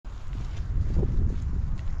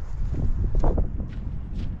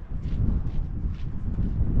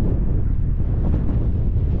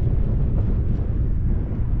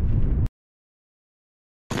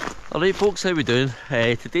Alright folks, how we doing?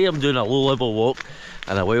 Today I'm doing a low level walk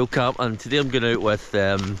and a wild camp, and today I'm going out with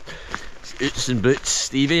Oots and Boots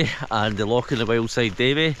Stevie and the Loch in the Wild Side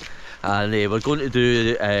Davey, and we're going to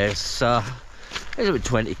do it's about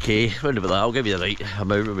 20k, round about that. I'll give you the right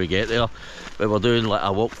amount when we get there, but we're doing like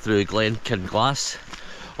a walk through Glen Kinglass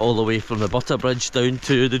all the way from the Butter Bridge down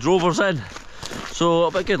to the Drovers Inn. So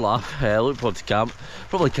a bit good laugh. Looking forward to camp.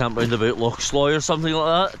 Probably camp round about Loch Sloy or something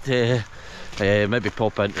like that. Maybe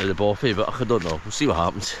pop into the Bothy, but I don't know. We'll see what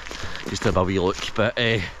happens. Just have a wee look. But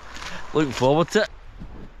looking forward to it.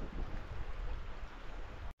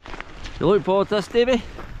 You looking forward to this, Davey?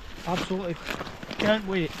 Absolutely. Can't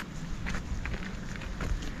wait.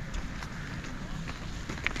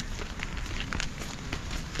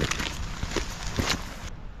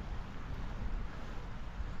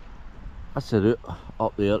 That's the route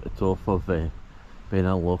up there at the top of Ben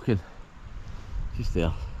Lochin. Just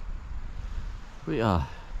there. Quite a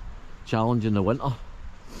challenge in the winter.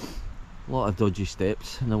 A lot of dodgy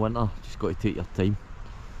steps in the winter. Just got to take your time.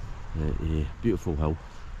 Beautiful hill.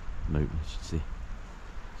 Mountain, I should say.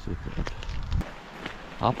 Superb.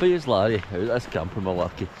 Happy as Larry out of this camper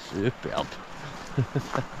malarkey. Superb.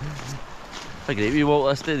 A great wee walk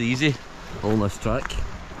this, dead easy along this track.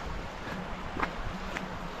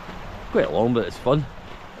 Quite long, but it's fun.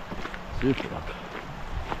 Superb.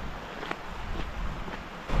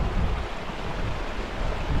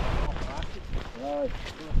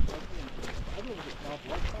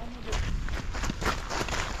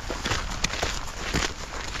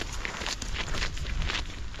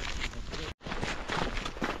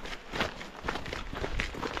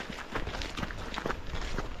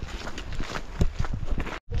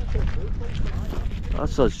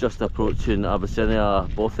 That's us just approaching Abyssinia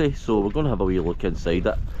Bothy, so we're going to have a wee look inside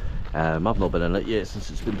it. I've not been in it yet since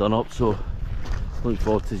it's been done up, so looking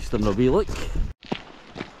forward to just having a wee look.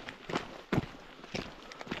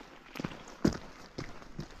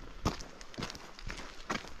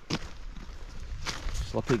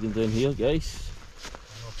 Slipping down here, guys.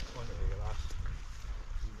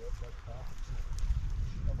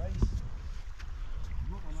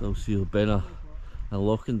 Still see the Ben and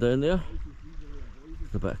Lochin down there.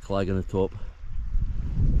 A bit of clag on the top.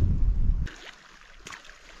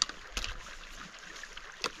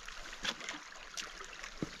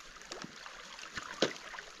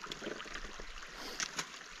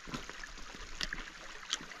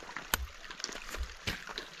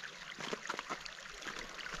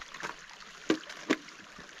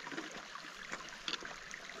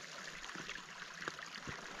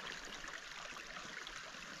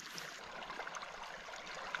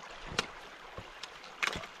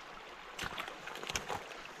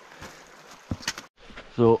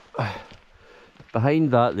 So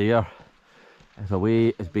behind that there is a way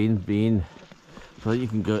it's been so that you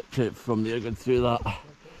can get to it from there, going through that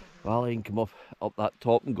valley and come up that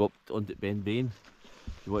top and go up onto Ben Bain.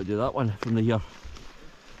 If you want to do that one from the here.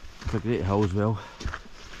 It's a great hill as well.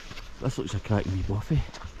 This looks a cracking wee Bothy.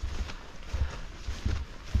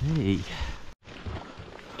 Hey.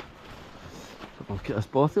 Look at this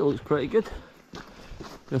Bothy, it looks pretty good.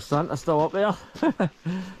 There's Santa still up there.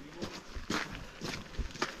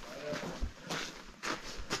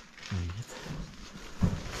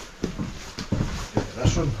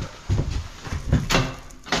 This one.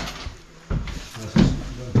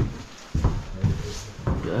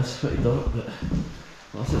 Look at this, pretty dark, but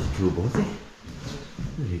that's a cool Bothy.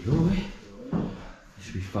 There you go, eh? There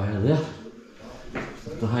should be fire there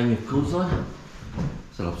to hang your clothes on.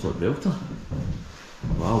 It's an absolute belter.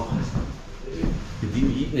 Wow. Good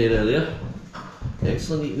deep eating area there.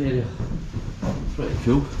 Excellent eating area. Pretty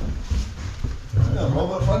cool. Yeah,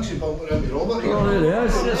 Robert, fancy bumping around with Robert here. Oh, there he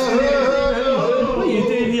is. What are you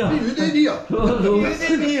doing here? What are you doing here? Oh, no. What are you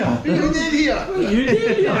doing here? What are you doing here? What are you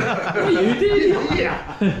doing here? What are you doing here?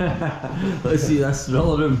 Let's see this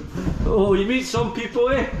thriller room. Oh, you meet some people,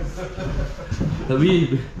 eh? A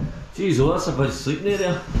wee... Jeez, oh, that's a bit of sleeping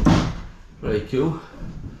area. Very cool.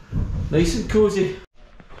 Nice and cosy.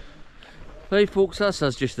 Right folks, that's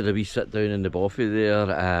us just in a wee sit down in the Bothy there.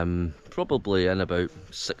 Probably in about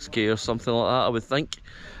 6k or something like that, I would think.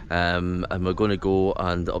 And we're going to go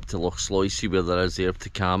and up to Loch Sloy, see where there is there to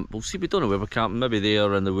camp. We'll see, we don't know where we're camping, maybe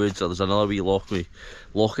there in the woods, or there's another wee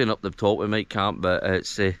Lochin up the top we might camp, but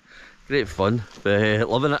it's great fun, but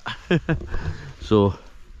loving it. So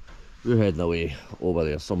we're heading away over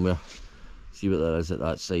there somewhere, see what there is at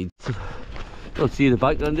that side. You'll see the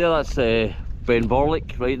background there, that's Ben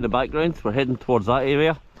Falloch right in the background. We're heading towards that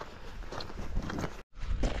area.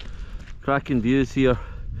 Cracking views here.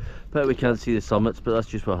 Bet we can't see the summits, but that's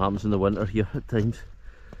just what happens in the winter here at times.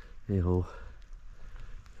 Hey ho.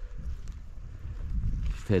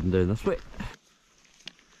 heading down this way.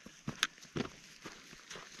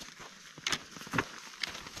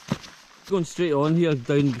 Going straight on here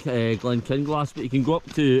down Glen Kinglass, but you can go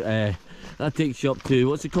up to, that takes you up to,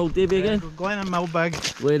 what's it called, Davey, again? Glen and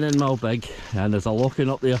Milbig. Glen and Milbig, and there's a lock-in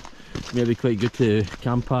up there, maybe quite good to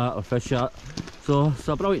camp at or fish at, so it's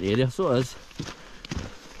a brilliant area, so it is.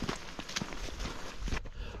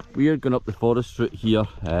 We are going up the forest route here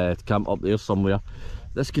to camp up there somewhere.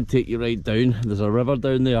 This can take you right down, there's a river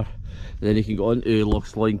down there, then you can go on to Loch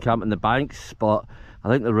Sloy and camp in the banks, but I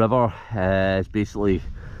think the river is basically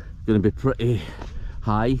going to be pretty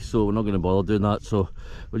high, so we're not going to bother doing that, so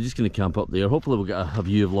we're just going to camp up there. Hopefully we'll get a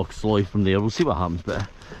view of Loch Sloy from there, we'll see what happens. But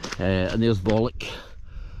and there's Falloch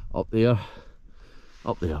up there,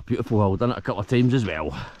 beautiful hill, done it a couple of times as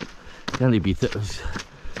well, can't beat it. It's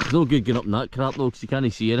no good getting up in that crap though, because you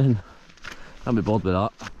can't see anything, can't be bothered with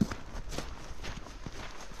that.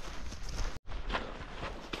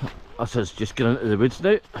 This is just getting into the woods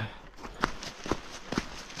now.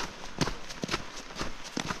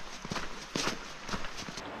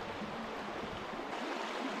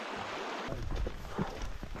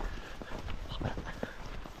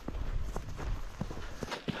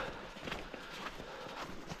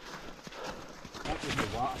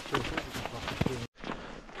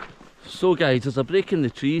 So guys, there's a break in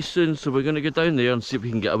the trees soon, so we're going to go down there and see if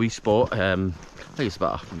we can get a wee spot. I think it's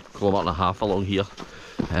about 1.5 kilometres along here,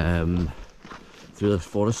 through this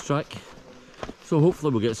forest track. So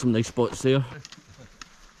hopefully we'll get some nice spots there.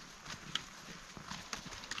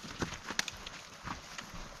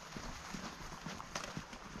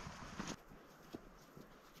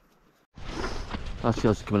 That's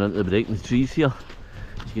just coming into the break in the trees here.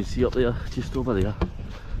 As you can see up there, just over there,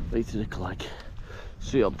 right to the clag.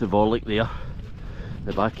 Straight up to Falloch there,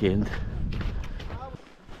 the back end.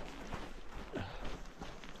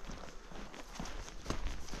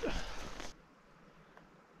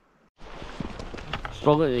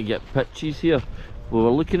 Struggling to get pitches here. We were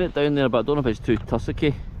looking at down there, but I don't know if it's too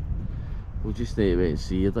tussocky. We'll just need to wait and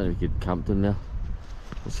see. I don't know if we could camp down there.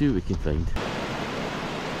 We'll see what we can find.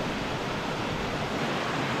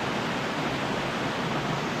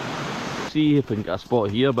 See if we can get a spot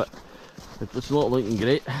here, but it's not looking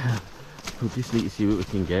great. We'll just need to see what we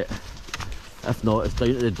can get. If not, it's down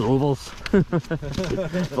to the drovers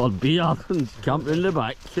for beer and camp round the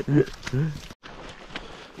back.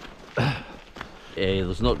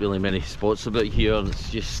 There's not really many spots about here, and it's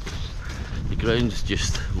just, the ground's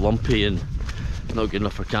just lumpy and not good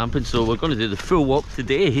enough for camping, so we're going to do the full walk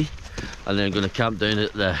today and then going to camp down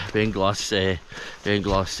at the Beinglass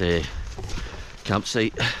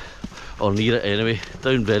campsite, or near it anyway,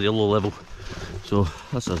 down very low level. So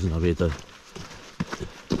this isn't a way down.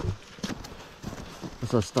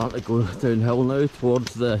 This is starting to go downhill now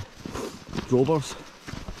towards the drovers.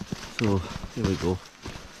 So here we go.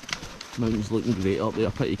 Mountain's looking great up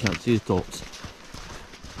there, pity you can't see the tops.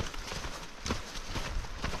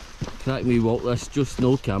 Crack me walk this, just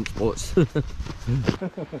no camp spots.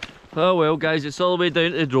 Oh well guys, it's all the way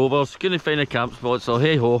down to the drovers, couldn't find a camp spot, so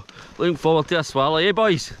hey ho, looking forward to a swally, eh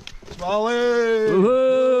boys? Swally!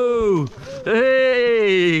 Woohoo!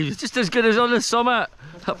 Hey! It's just as good as on the summit,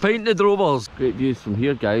 a pint in the drovers. Great views from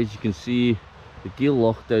here guys, you can see the Gale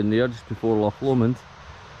Loch down there just before Loch Lomond,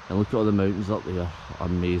 and look at all the mountains up there,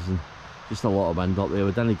 amazing. Just a lot of wind up there.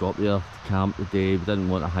 We didn't go up there to camp today, we didn't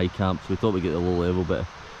want a high camp, so we thought we'd get the low level, but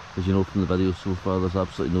as you know from the video so far, there's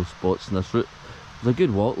absolutely no spots in this route. It's a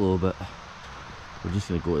good walk though, but we're just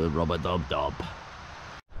going to go to the rub-a-dub-dub.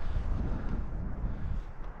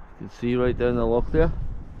 You can see right down the loch there.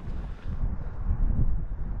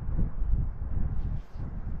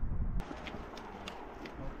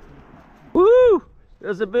 Woo!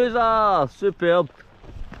 There's the boozer! Superb!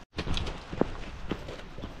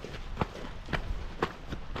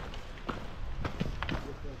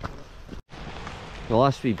 The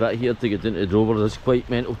last wee bit here to get down to the drover is quite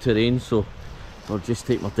mental terrain, so I'll just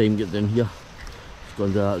take my time to get down here. Just go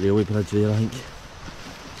under that railway bridge there, I think.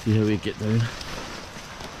 See how we get down.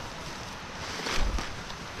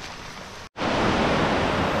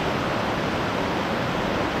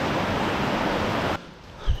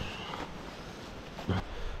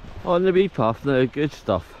 On the wee path now, good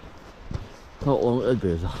stuff. Not long to the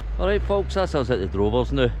boozer. Alright folks, that's us at the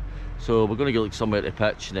drovers now. So we're going to go look somewhere to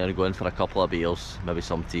pitch and then go in for a couple of beers, maybe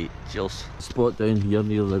some tea. Cheers. Spot down here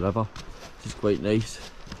near the river, which is quite nice.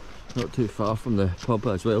 Not too far from the pub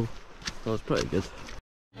as well, so it's pretty good.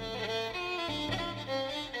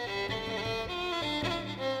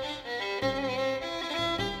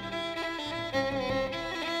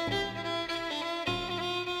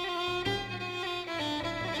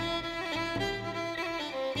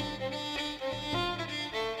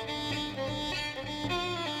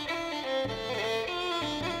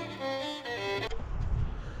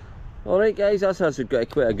 Alright guys, that's us. We've got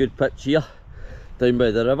quite a good pitch here, down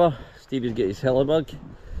by the river. Stevie's got his Helleberg.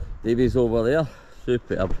 Davey's over there.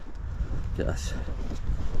 Superb. Look at this.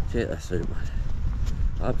 Check this out, man.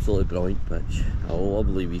 Absolutely brilliant pitch. A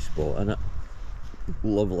lovely wee spot, innit?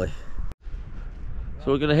 Lovely.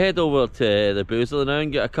 So we're going to head over to the Boozler now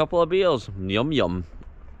and get a couple of beers. Yum yum.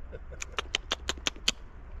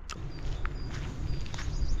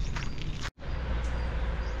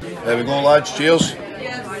 There we go, lads. Cheers.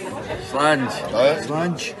 Slange.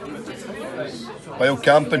 Slange. Wild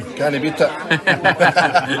camping. Can't beat it.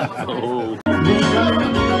 Oh.